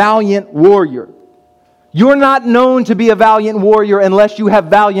was a valiant warrior. You're not known to be a valiant warrior unless you have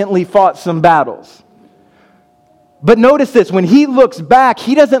valiantly fought some battles. But notice this, when he looks back,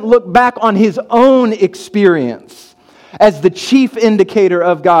 he doesn't look back on his own experience as the chief indicator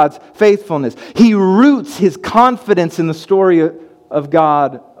of God's faithfulness. He roots his confidence in the story of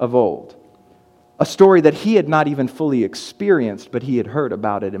God of old. A story that he had not even fully experienced, but he had heard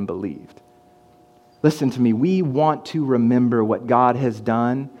about it and believed. Listen to me, we want to remember what God has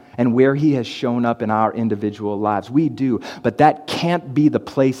done and where he has shown up in our individual lives. We do, but that can't be the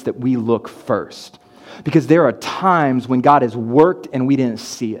place that we look first. Because there are times when God has worked and we didn't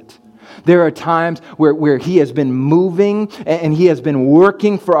see it. There are times where he has been moving and he has been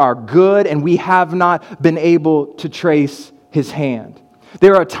working for our good and we have not been able to trace his hand.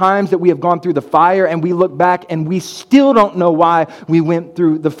 There are times that we have gone through the fire and we look back and we still don't know why we went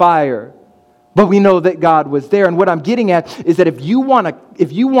through the fire. But we know that God was there. And what I'm getting at is that if you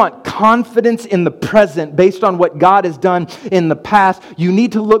want confidence in the present based on what God has done in the past, you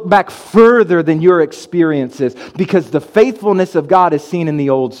need to look back further than your experiences because the faithfulness of God is seen in the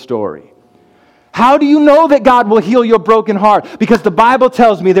old story. How do you know that God will heal your broken heart? Because the Bible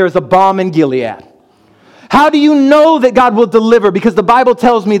tells me there is a balm in Gilead. How do you know that God will deliver? Because the Bible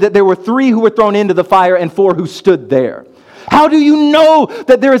tells me that there were 3 who were thrown into the fire and 4 who stood there. How do you know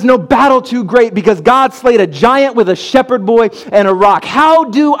that there is no battle too great? Because God slayed a giant with a shepherd boy and a rock. How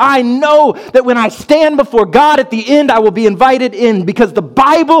do I know that when I stand before God at the end, I will be invited in? Because the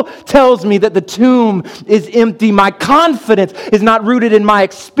Bible tells me that the tomb is empty. My confidence is not rooted in my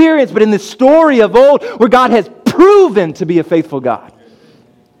experience, but in the story of old where God has proven to be a faithful God.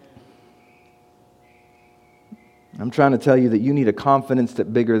 I'm trying to tell you that you need a confidence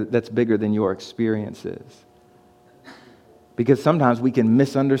that's bigger than your experiences. Because sometimes we can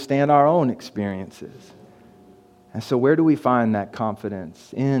misunderstand our own experiences. And so where do we find that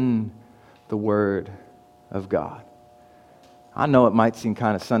confidence? In the Word of God. I know it might seem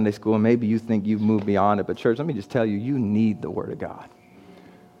kind of Sunday school, and maybe you think you've moved beyond it, but church, let me just tell you, you need the Word of God.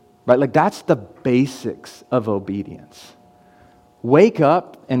 Right? Like that's the basics of obedience. Wake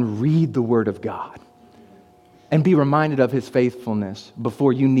up and read the Word of God. And be reminded of His faithfulness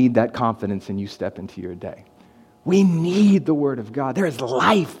before you need that confidence and you step into your day. We need the Word of God. There is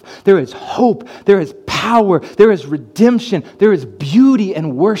life. There is hope. There is power. There is redemption. There is beauty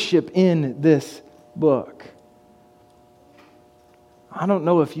and worship in this book. I don't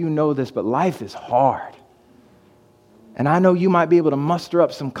know if you know this, but life is hard. And I know you might be able to muster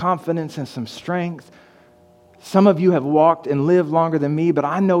up some confidence and some strength. Some of you have walked and lived longer than me, but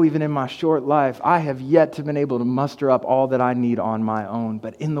I know even in my short life, I have yet to been able to muster up all that I need on my own.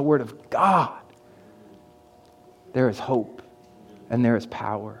 But in the Word of God, there is hope and there is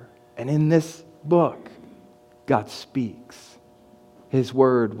power. And in this book, God speaks. His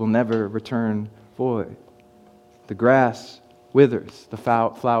word will never return void. The grass withers, the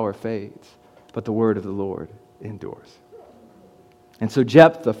flower fades, but the word of the Lord endures. And so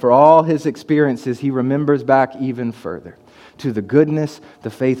Jephthah, for all his experiences, he remembers back even further to the goodness, the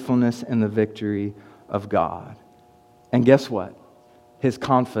faithfulness, and the victory of God. And guess what? His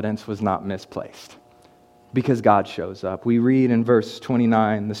confidence was not misplaced. Because God shows up. We read in verse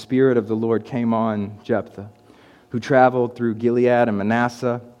 29, the Spirit of the Lord came on Jephthah, who traveled through Gilead and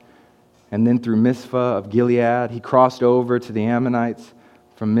Manasseh, and then through Mizpah of Gilead. He crossed over to the Ammonites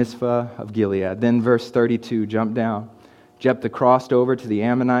from Mizpah of Gilead. Then verse 32, jump down. Jephthah crossed over to the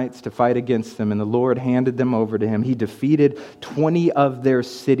Ammonites to fight against them, and the Lord handed them over to him. He defeated 20 of their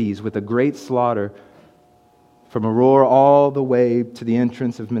cities with a great slaughter from Aroer all the way to the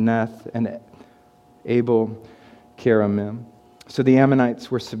entrance of Maneth and Abel Keramim. So the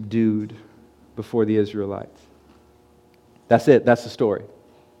Ammonites were subdued before the Israelites. That's it. That's the story.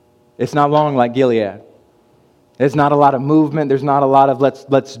 It's not long like Gilead. There's not a lot of movement. There's not a lot of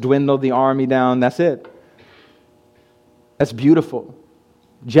let's dwindle the army down. That's it. That's beautiful.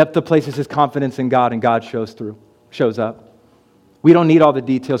 Jephthah places his confidence in God and God shows up. We don't need all the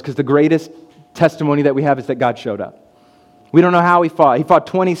details because the greatest testimony that we have is that God showed up. We don't know how he fought. He fought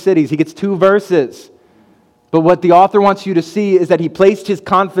 20 cities. He gets 2 verses. But what the author wants you to see is that he placed his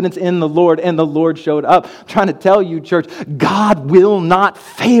confidence in the Lord and the Lord showed up. I'm trying to tell you, church, God will not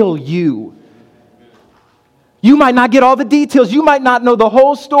fail you. You might not get all the details. You might not know the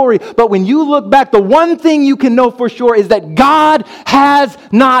whole story. But when you look back, the one thing you can know for sure is that God has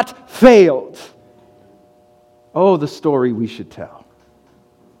not failed. Oh, the story we should tell.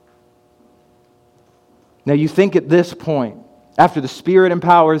 Now you think at this point, after the Spirit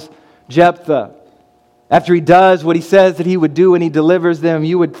empowers Jephthah, after he does what he says that he would do and he delivers them,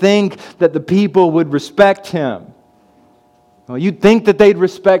 you would think that the people would respect him. Well, you'd think that they'd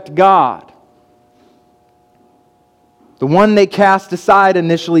respect God. The one they cast aside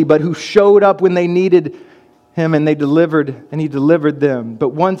initially, but who showed up when they needed him and he delivered them. But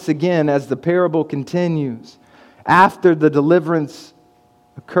once again, as the parable continues, after the deliverance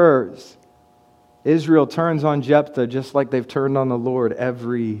occurs, Israel turns on Jephthah just like they've turned on the Lord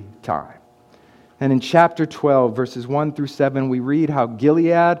every time. And in chapter 12, verses 1 through 7, we read how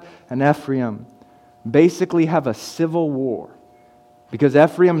Gilead and Ephraim basically have a civil war because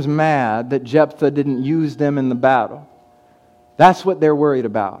Ephraim's mad that Jephthah didn't use them in the battle. That's what they're worried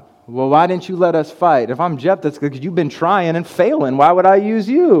about. Well, why didn't you let us fight? If I'm Jephthah, it's because you've been trying and failing. Why would I use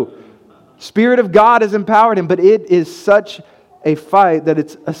you? Spirit of God has empowered him, but it is such a fight that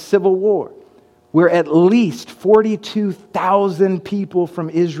it's a civil war where at least 42,000 people from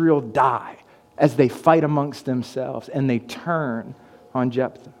Israel die as they fight amongst themselves and they turn on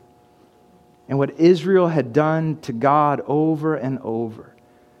Jephthah. And what Israel had done to God over and over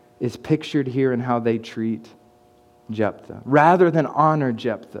is pictured here in how they treat Jephthah. Rather than honor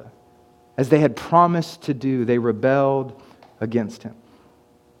Jephthah, as they had promised to do, they rebelled against him.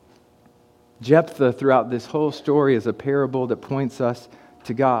 Jephthah, throughout this whole story, is a parable that points us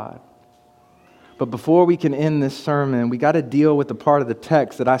to God. But before we can end this sermon, we got to deal with the part of the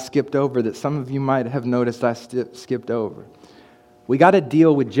text that I skipped over that some of you might have noticed I skipped over. We got to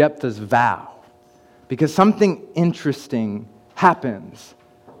deal with Jephthah's vow, because something interesting happens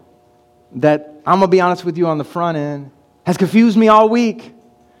that, I'm going to be honest with you on the front end, has confused me all week,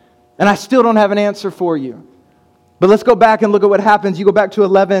 and I still don't have an answer for you. But let's go back and look at what happens. You go back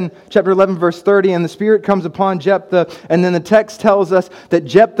to chapter 11, verse 30, and the Spirit comes upon Jephthah, and then the text tells us that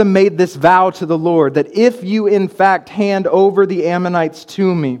Jephthah made this vow to the Lord, that if you in fact hand over the Ammonites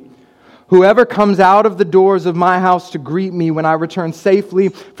to me, whoever comes out of the doors of my house to greet me when I return safely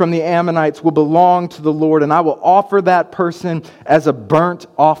from the Ammonites will belong to the Lord, and I will offer that person as a burnt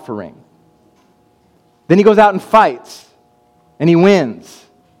offering. Then he goes out and fights, and he wins,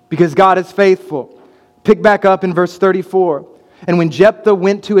 because God is faithful. Pick back up in verse 34. And when Jephthah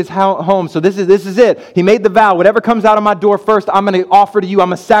went to his home, so this is it. He made the vow, whatever comes out of my door first, I'm going to offer to you. I'm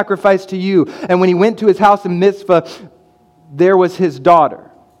going to sacrifice to you. And when he went to his house in Mizpah, there was his daughter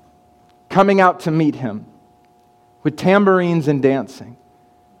coming out to meet him with tambourines and dancing.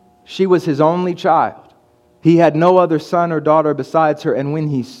 She was his only child. He had no other son or daughter besides her. And when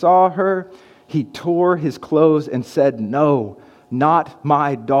he saw her, he tore his clothes and said, "No, not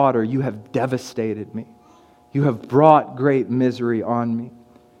my daughter. You have devastated me. You have brought great misery on me.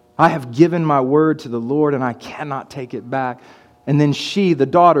 I have given my word to the Lord, and I cannot take it back." And then she, the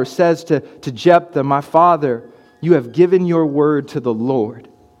daughter, says to Jephthah, "My father, you have given your word to the Lord.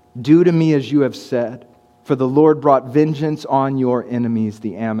 Do to me as you have said, for the Lord brought vengeance on your enemies,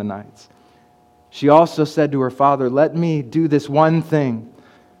 the Ammonites." She also said to her father, "Let me do this one thing.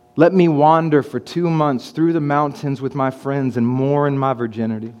 Let me wander for 2 months through the mountains with my friends and mourn my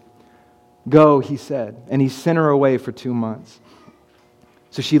virginity." "Go," he said, and he sent her away for 2 months.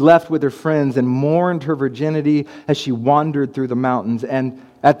 So she left with her friends and mourned her virginity as she wandered through the mountains. And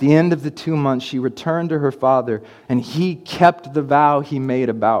at the end of the 2 months, she returned to her father, and he kept the vow he made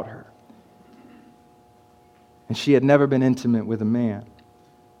about her. And she had never been intimate with a man.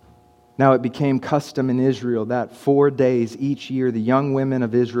 Now it became custom in Israel that 4 days each year the young women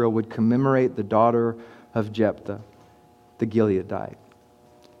of Israel would commemorate the daughter of Jephthah, the Gileadite.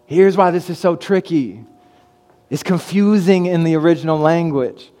 Here's why this is so tricky. It's confusing in the original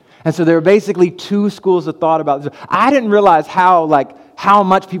language. And so there are basically two schools of thought about this. I didn't realize how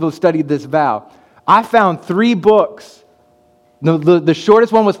much people studied this vow. I found 3 books. The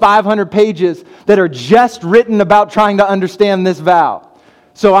shortest one was 500 pages that are just written about trying to understand this vow.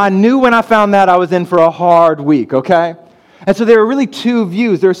 So I knew when I found that I was in for a hard week, okay? And so there are really 2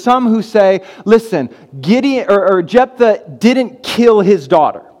 views. There are some who say, listen, Jephthah didn't kill his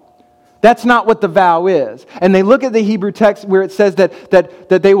daughter. That's not what the vow is. And they look at the Hebrew text where it says that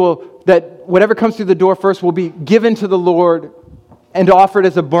whatever comes through the door first will be given to the Lord and offered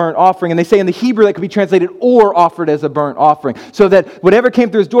as a burnt offering. And they say in the Hebrew that could be translated "or offered as a burnt offering." So that whatever came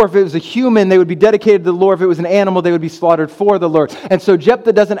through his door, if it was a human, they would be dedicated to the Lord. If it was an animal, they would be slaughtered for the Lord. And so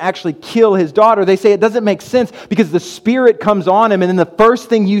Jephthah doesn't actually kill his daughter. They say it doesn't make sense because the Spirit comes on him, and then the first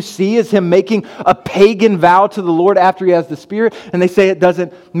thing you see is him making a pagan vow to the Lord after he has the Spirit. And they say it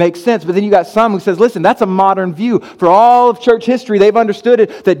doesn't make sense. But then you got some who says, listen, that's a modern view. For all of church history, they've understood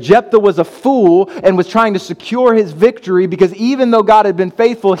it that Jephthah was a fool and was trying to secure his victory because even though God had been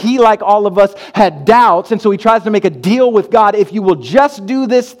faithful, he, like all of us, had doubts. And so he tries to make a deal with God. If you will just do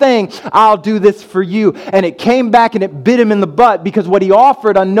this thing, I'll do this for you. And it came back and it bit him in the butt because what he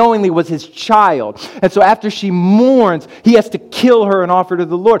offered unknowingly was his child. And so after she mourns, he has to kill her and offer to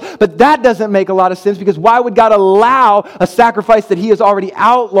the Lord. But that doesn't make a lot of sense because why would God allow a sacrifice that he has already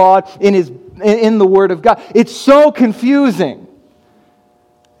outlawed in his in the Word of God. It's so confusing.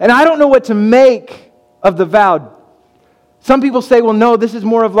 And I don't know what to make of the vow. Some people say, well, no, this is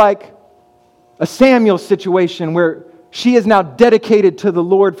more of like a Samuel situation where she is now dedicated to the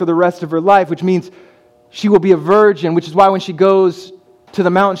Lord for the rest of her life, which means she will be a virgin, which is why when she goes to the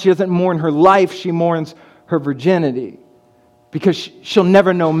mountain, she doesn't mourn her life, she mourns her virginity. Because she'll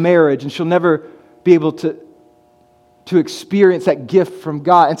never know marriage and she'll never be able to experience that gift from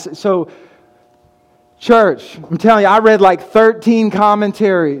God. And so, church, I'm telling you, I read like 13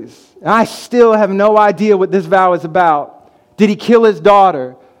 commentaries, and I still have no idea what this vow is about. Did he kill his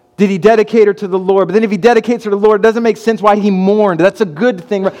daughter? Did he dedicate her to the Lord? But then if he dedicates her to the Lord, it doesn't make sense why he mourned. That's a good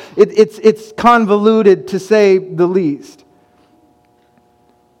thing. It's convoluted, to say the least.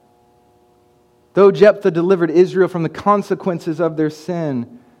 Though Jephthah delivered Israel from the consequences of their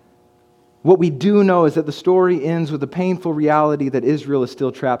sin, what we do know is that the story ends with the painful reality that Israel is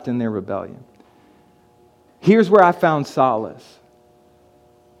still trapped in their rebellion. Here's where I found solace.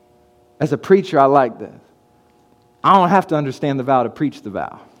 As a preacher, I like this. I don't have to understand the vow to preach the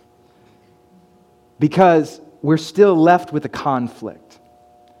vow. Because we're still left with a conflict.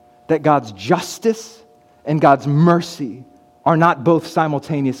 That God's justice and God's mercy are not both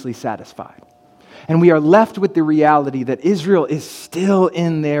simultaneously satisfied. And we are left with the reality that Israel is still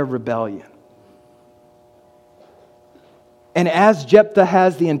in their rebellion. And as Jephthah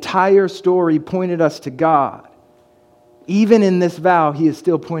has the entire story pointed us to God, even in this vow, he is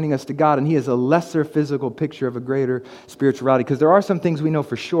still pointing us to God, and he is a lesser physical picture of a greater spirituality. Because there are some things we know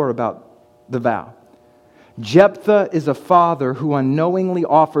for sure about the vow. Jephthah is a father who unknowingly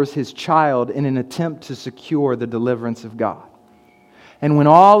offers his child in an attempt to secure the deliverance of God. And when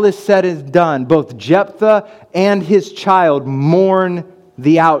all is said and done, both Jephthah and his child mourn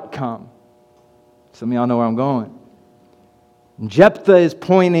the outcome. Some of y'all know where I'm going. Jephthah is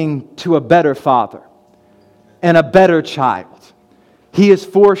pointing to a better father and a better child. He is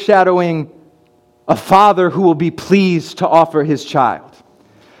foreshadowing a father who will be pleased to offer his child,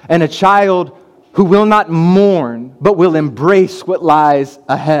 and a child who will not mourn but will embrace what lies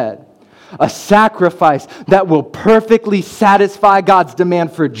ahead. A sacrifice that will perfectly satisfy God's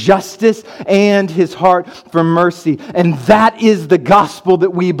demand for justice and his heart for mercy. And that is the gospel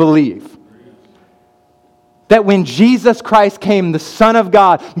that we believe. That when Jesus Christ came, the Son of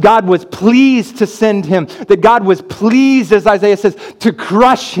God, God was pleased to send him. That God was pleased, as Isaiah says, to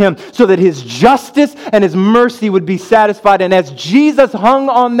crush him so that his justice and his mercy would be satisfied. And as Jesus hung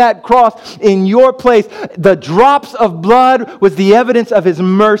on that cross in your place, the drops of blood was the evidence of his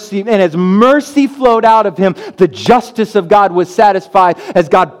mercy. And as mercy flowed out of him, the justice of God was satisfied as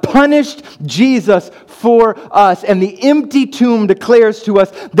God punished Jesus for us. And the empty tomb declares to us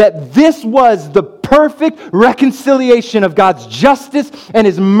that this was the perfect reconciliation of God's justice and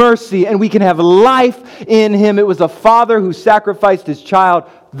his mercy, and we can have life in him. It was a father who sacrificed his child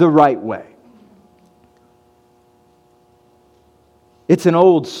the right way. It's an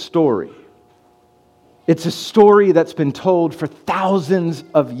old story. It's a story that's been told for thousands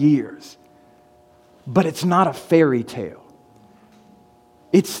of years, but it's not a fairy tale.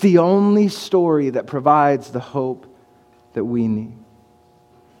 It's the only story that provides the hope that we need.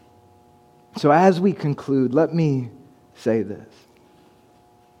 So as we conclude, let me say this.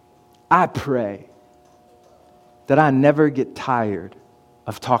 I pray that I never get tired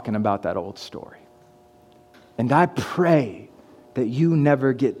of talking about that old story. And I pray that you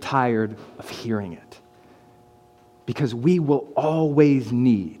never get tired of hearing it. Because we will always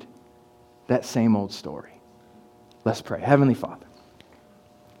need that same old story. Let's pray. Heavenly Father,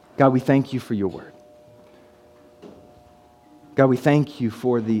 God, we thank you for your word. God, we thank you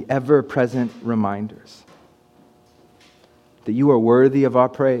for the ever-present reminders that you are worthy of our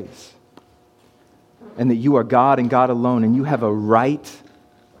praise and that you are God and God alone, and you have a right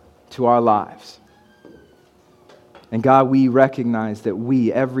to our lives. And God, we recognize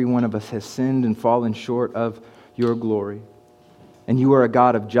that every one of us, has sinned and fallen short of your glory. And you are a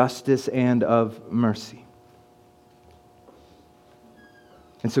God of justice and of mercy.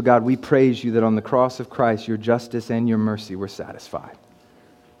 And so, God, we praise you that on the cross of Christ, your justice and your mercy were satisfied.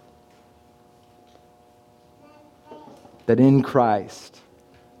 That in Christ,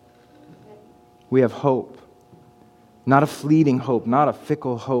 we have hope. Not a fleeting hope, not a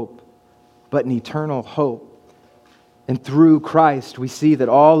fickle hope, but an eternal hope. And through Christ, we see that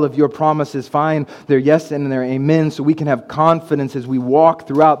all of your promises find their yes and their amen, so we can have confidence as we walk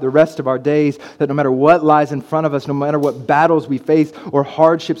throughout the rest of our days that no matter what lies in front of us, no matter what battles we face or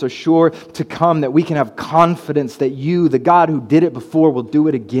hardships are sure to come, that we can have confidence that you, the God who did it before, will do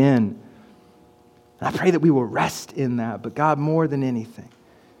it again. And I pray that we will rest in that. But God, more than anything,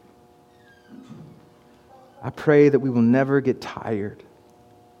 I pray that we will never get tired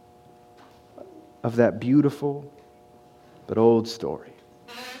of that beautiful but old story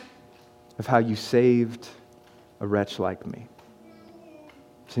of how you saved a wretch like me.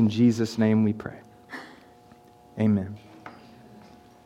 It's in Jesus' name we pray. Amen.